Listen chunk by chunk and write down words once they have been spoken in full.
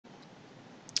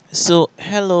So,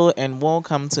 hello and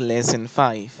welcome to lesson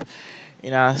 5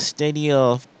 in our study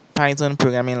of Python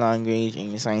programming language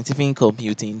in scientific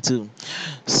computing too.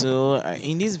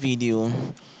 In this video,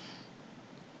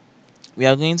 we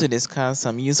are going to discuss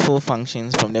some useful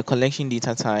functions from the collection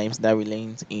data types that we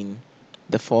learned in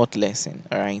the fourth lesson.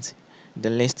 All right, the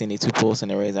list in the tuples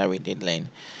and the rest that we did learn.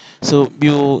 So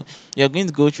you're going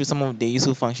to go through some of the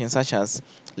useful functions such as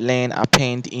len,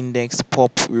 append, index,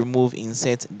 pop, remove,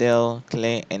 insert, del,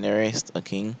 clear, and the rest.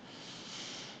 Okay.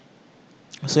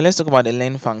 So let's talk about the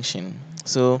len function.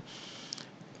 So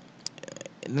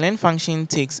the len function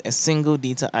takes a single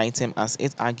data item as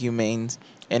its argument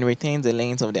and returns the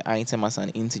length of the item as an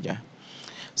integer.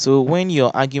 So when your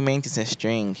argument is a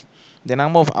string, the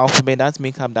number of alphabet that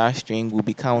make up that string will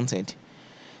be counted,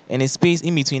 and the space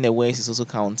in between the words is also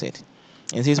counted.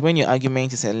 And since when your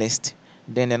argument is a list,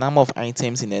 then the number of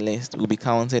items in the list will be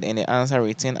counted and the answer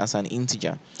returned as an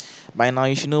integer. By now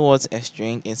you should know what a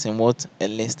string is and what a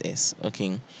list is.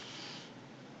 Okay.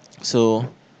 So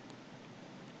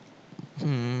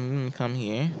come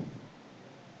here.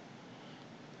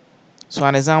 So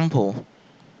an example,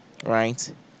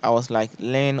 right? I was like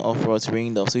len of what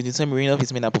Randolph. So it will tell me Randolph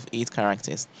is made up of 8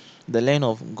 characters. The len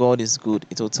of God is good.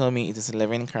 It will tell me it is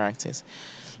 11 characters.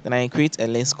 Then I create a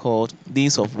list called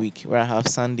days of week where I have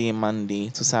Sunday, Monday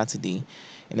to Saturday,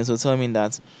 and it will tell me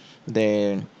that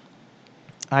the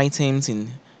items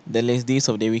in the list days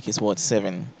of the week is what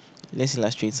 7. Let's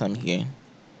illustrate some here.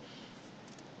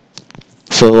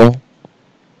 So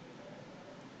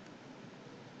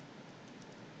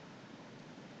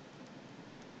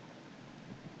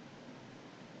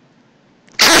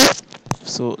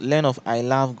len of I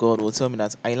love God will tell me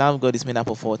that I love God is made up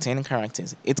of 14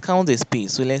 characters. It counts the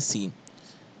space. So let's see.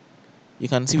 You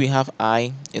can see we have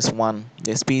I is 1.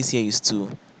 The space here is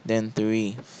 2. Then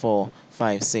 3, 4,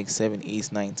 5, 6, 7,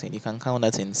 8, 9, 10. You can count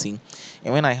that and see.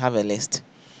 And when I have a list,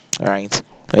 all right,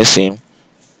 let's see.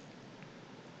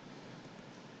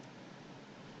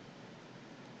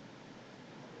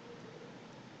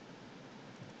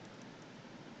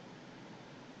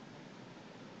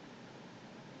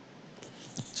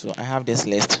 So I have this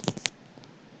list.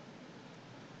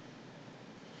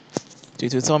 So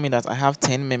it will tell me that I have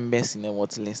 10 members in a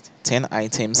what list, 10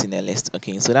 items in a list.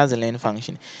 Okay, so that's the len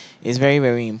function. It's very,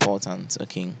 very important.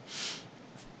 Okay.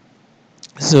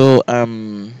 So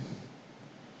the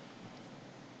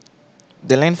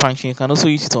len function, you can also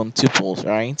use it on tuples,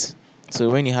 right?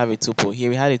 So when you have a tuple, here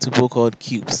we had a tuple called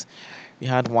cubes. We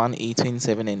had 1, 8,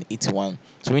 27, and 81.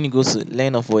 So when you go to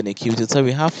len of what the cubes, so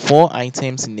we have 4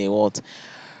 items in the what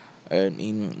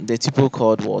in the tuple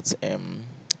called what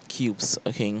cubes.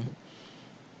 Okay.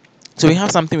 So we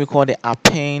have something we call the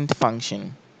append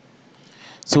function.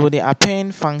 So the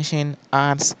append function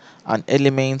adds an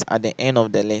element at the end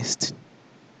of the list.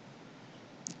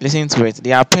 Listen to it.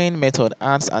 The append method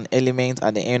adds an element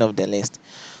at the end of the list.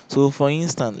 So for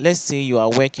instance, let's say you are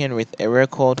working with a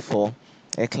record for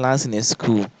a class in a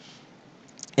school,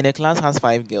 and the class has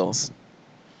 5 girls.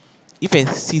 If a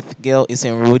 6th girl is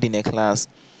enrolled in a class,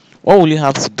 what will you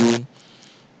have to do?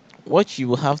 What you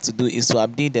will have to do is to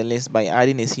update the list by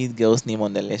adding a 6th girl's name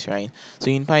on the list, right? So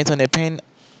in Python, the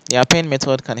append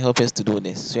method can help us to do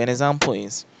this. So an example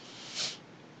is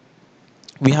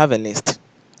we have a list,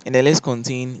 and the list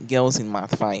contains girls in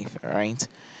math 5, right?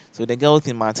 So the girls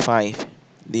in math 5,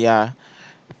 they are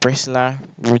Priscilla,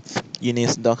 Ruth,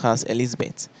 Eunice, Dorcas,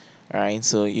 Elizabeth. Alright,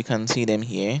 so you can see them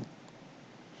here.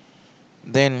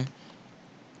 Then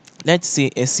let's say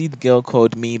a seed girl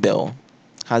called Mabel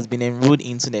has been enrolled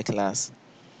into the class.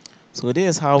 So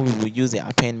this is how we will use the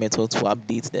append method to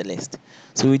update the list.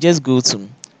 So we just go to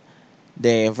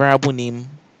the variable name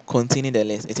containing the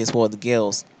list. It is what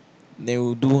girls. Then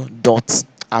we'll do dot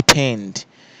append.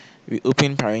 We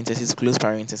open parentheses, close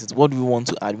parentheses. What do we want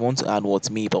to add? We want to add what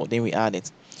Mabel. Then we add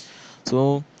it.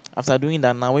 So after doing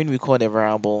that, now when we call the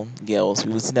variable girls,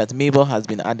 we will see that Mabel has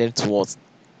been added towards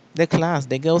the class,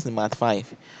 the girls in math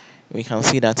 5. We can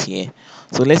see that here.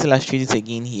 So let's illustrate it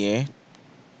again here.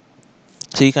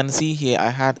 So you can see here I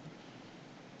had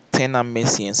 10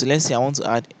 numbers here. So let's say I want to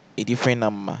add a different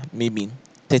number, maybe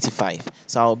 35.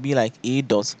 So I'll be like a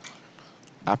dot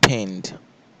append.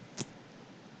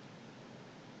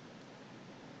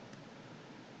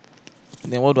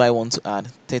 Then what do I want to add?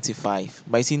 35.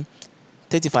 But you see,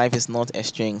 35 is not a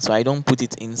string, so I don't put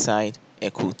it inside a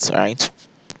quote, right?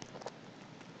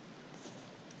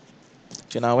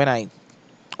 So now when I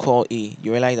call A,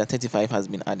 you realize that 35 has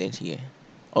been added here.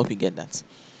 Hope you get that.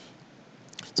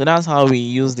 So that's how we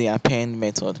use the append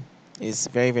method. It's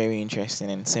very, very interesting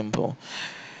and simple.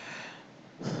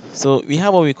 So we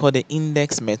have what we call the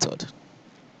index method.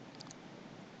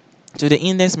 So the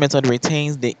index method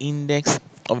retains the index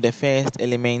of the first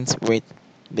element with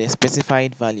the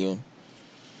specified value.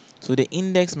 So the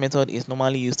index method is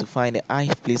normally used to find the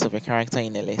ith place of a character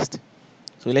in a list.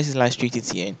 So let's illustrate it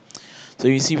here. So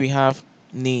you see we have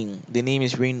name. The name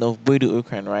is Randolph Boydo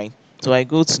Okran, right? So I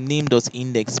go to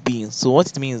name.index b. So what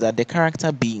it means is that the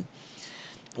character b,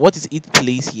 what is its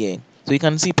place here? So you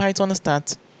can see Python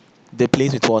start the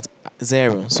place with what?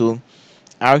 0. So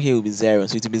R here will be 0.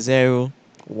 So it will be 0,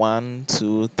 1,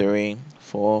 2, 3,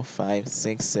 4, 5,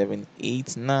 6, 7,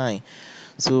 8, 9.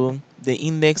 So the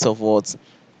index of what?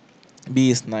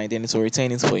 B is 9, then it will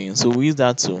return it for you. So we use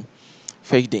that to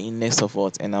fetch the index of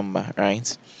what? A number,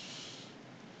 right?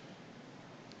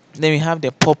 Then we have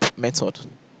the pop method.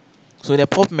 So the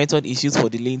pop method is used for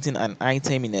deleting an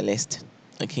item in a list.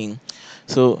 Okay.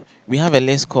 So we have a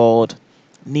list called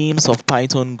names of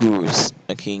Python gurus.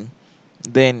 Okay.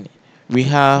 Then we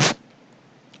have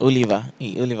Oliver.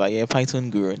 Hey, Oliver, yeah, Python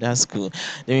guru. That's cool.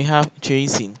 Then we have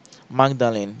Tracy,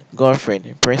 Magdalene,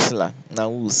 Godfred, Priscilla,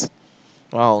 Nauz.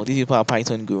 Wow, these people are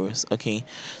Python gurus. Okay.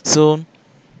 So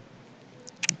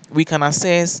we can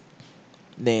access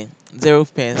the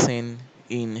 0th person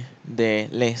in the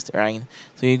list, right?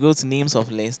 So you go to names of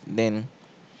list, then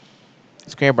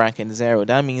square bracket 0.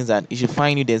 That means that it should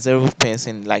find you the 0th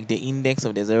person, like the index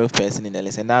of the 0th person in the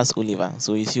list, and that's Oliver.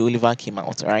 So you see Oliver came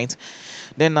out, right?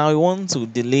 Then now we want to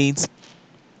delete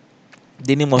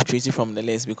the name of Tracy from the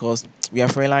list because we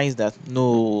have realized that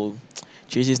no,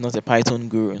 Tracy is not a Python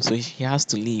guru, so he has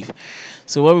to leave.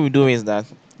 So what we do is that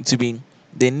to be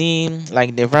the name,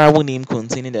 like the variable name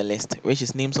containing the list, which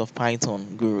is names of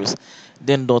Python gurus,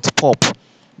 then dot pop.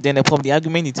 Then the pop, the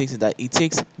argument it takes is that it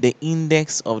takes the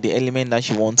index of the element that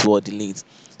you want to delete.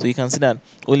 So you can see that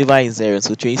Oliver is 0,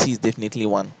 so Tracy is definitely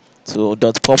 1. So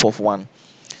dot pop of 1.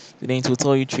 So then it will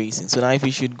tell you Tracy. So now if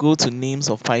you should go to names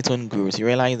of Python gurus, you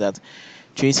realize that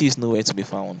Tracy is nowhere to be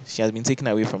found. She has been taken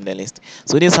away from the list.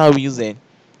 So this is how we use the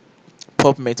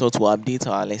pop method to update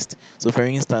our list. So for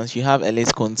instance, you have a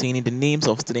list containing the names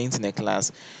of students in a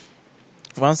class.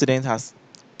 If one student has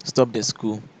stopped the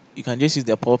school, you can just use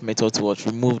the pop method to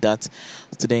remove that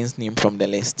student's name from the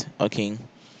list. Okay.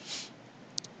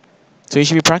 So you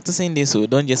should be practicing this, so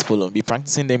don't just follow. Be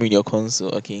practicing them in your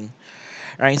console. Okay.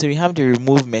 Alright, so we have the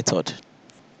remove method.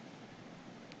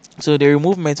 So the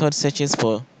remove method searches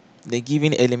for the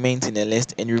given element in a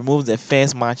list and removes the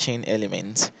first matching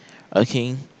element.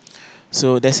 Okay.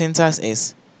 So the syntax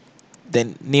is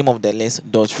the name of the list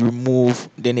dot remove,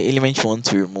 then the element you want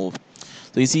to remove.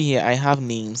 So you see here I have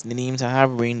names. The names I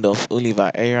have Randolph,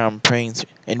 Oliver, Aaron, Prince,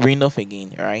 and Randolph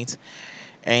again, right?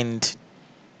 And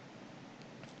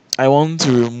I want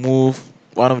to remove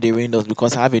one of the Randolphs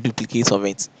because I have a duplicate of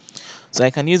it. So I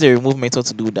can use the remove method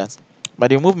to do that.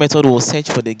 But the remove method will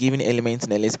search for the given element in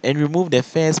the list and remove the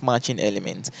first matching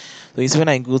element. So you see when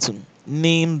I go to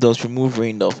name dot remove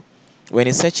Randolph, when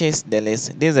it searches the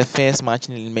list, there's a first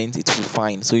matching element it will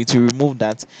find. So it will remove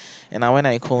that. And now when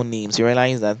I call names, you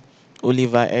realize that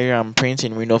Oliver, Aaron, Prince,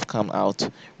 and Randolph come out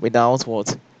without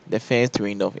what? The first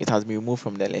Randolph. It has been removed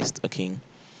from the list. Okay.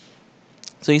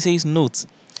 So it says note.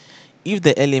 If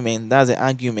the element, that's the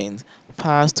argument,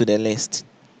 passed to the list,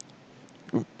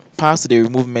 pass to the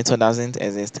remove method doesn't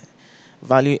exist,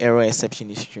 value error exception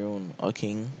is thrown.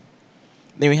 Okay.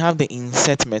 Then we have the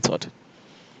insert method.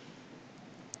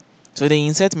 So the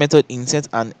insert method inserts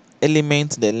an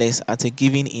element to the list at a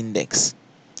given index.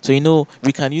 So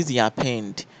we can use the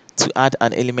append to add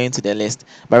an element to the list,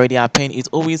 but with the append it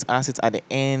always adds it at the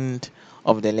end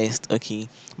of the list. Okay.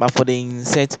 But for the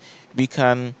insert, we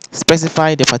can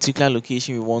specify the particular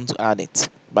location we want to add it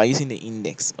by using the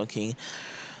index. Okay.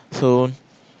 So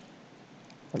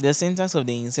the syntax of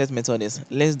the insert method is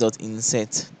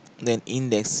list.insert, then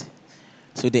index.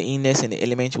 So the index and the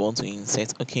element you want to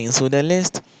insert. Okay, so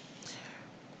the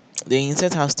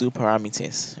insert has two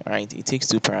parameters, right? It takes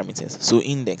two parameters. So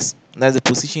index, that's the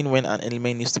position when an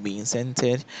element needs to be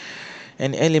inserted,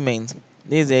 and element,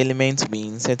 this is the element to be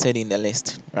inserted in the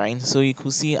list, right? So you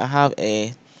could see I have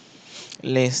a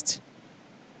list,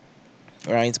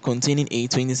 right, containing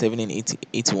 27 and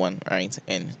 81, right?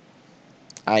 And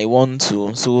I want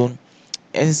to, so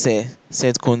it's a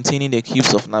set containing the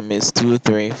cubes of numbers 2,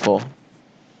 3, 4.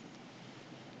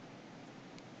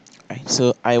 Right,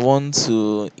 so I want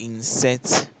to insert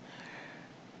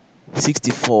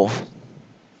 64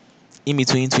 in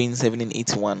between 27 and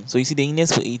 81. So you see the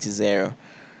index for 8 is 0.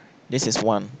 This is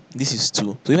 1. This is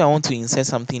 2. So if I want to insert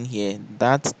something here,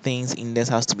 that thing's index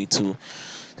has to be 2. So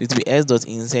it will be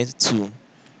s.insert 2.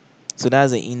 So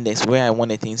that's the index where I want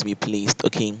the thing to be placed.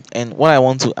 Okay. And what I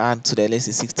want to add to the list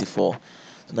is 64.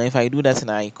 So now if I do that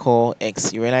and I call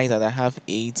x, you realize that I have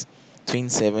 8,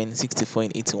 27, 64,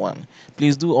 and 81.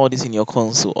 Please do all this in your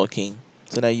console, okay,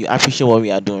 so that you appreciate what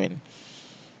we are doing.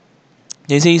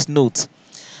 They say note,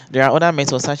 there are other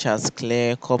methods such as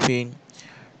clear, copy,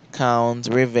 count,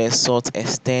 reverse, sort,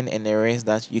 extend, and the rest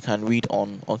that you can read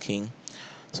on, okay.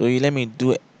 So you let me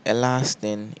do a last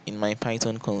then in my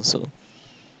Python console.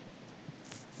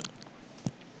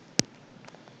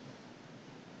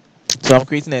 So I'm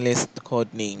creating a list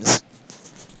called names.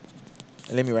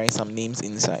 Let me write some names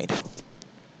inside.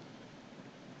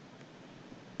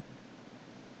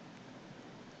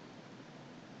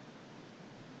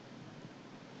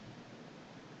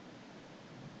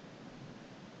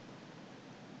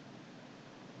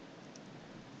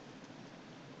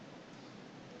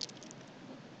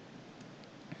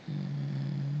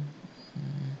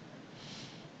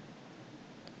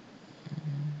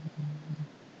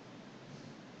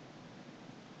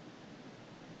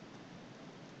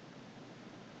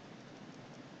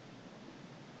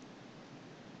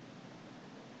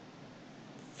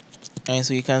 And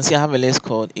so you can see I have a list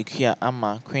called Ikuya,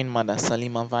 Amma, Queen Mother,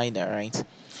 Salima, Vida, right?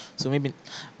 So maybe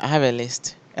I have a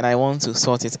list and I want to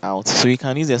sort it out. So you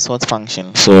can use the sort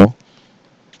function. So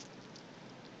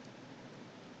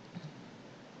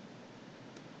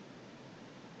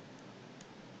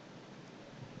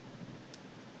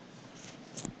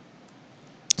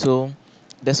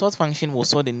the sort function will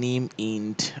sort the name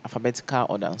in alphabetical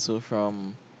order. So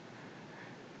from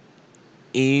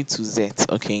A to Z.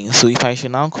 Okay. So if I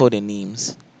should now call the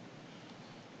names,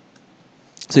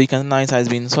 so you can now it has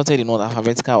been sorted in all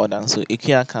alphabetical order. So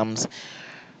Ikuya comes,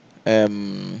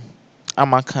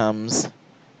 Amma comes,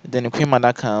 then the Queen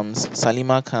Mother comes,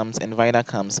 Salima comes, and Vida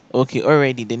comes. Okay,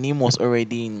 already the name was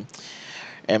already in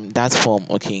that form.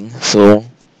 Okay, so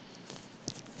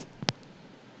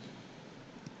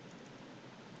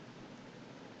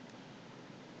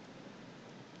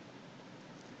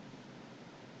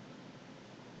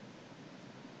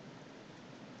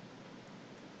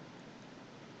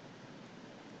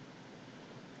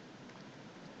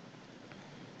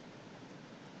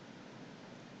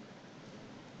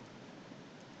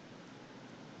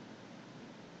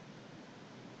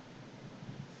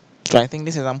I think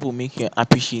this example will make you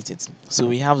appreciate it. So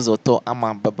we have Zoto,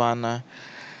 Amma, Babana,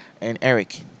 and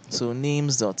Eric. So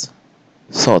names dot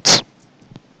sort.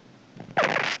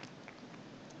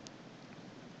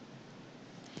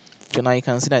 So now you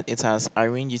can see that it has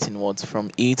arranged it in words from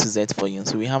A to Z for you.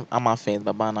 So we have Amma first,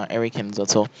 Babana, Eric, and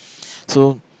Zoto.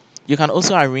 So you can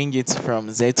also arrange it from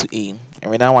Z to A.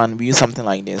 And with that one, we use something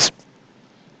like this.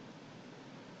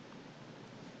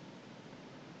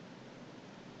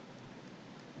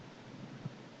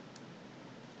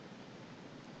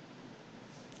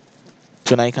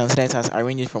 So now you can see that it has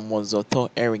arranged it from what Zoto,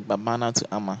 Eric, Babana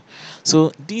to Amma.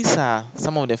 So these are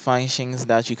some of the functions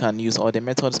that you can use or the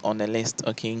methods on the list,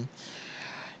 okay?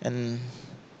 And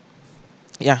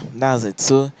yeah, that's it.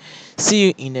 So see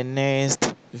you in the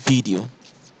next video.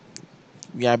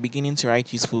 We are beginning to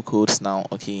write useful codes now.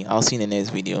 Okay, I'll see you in the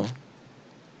next video.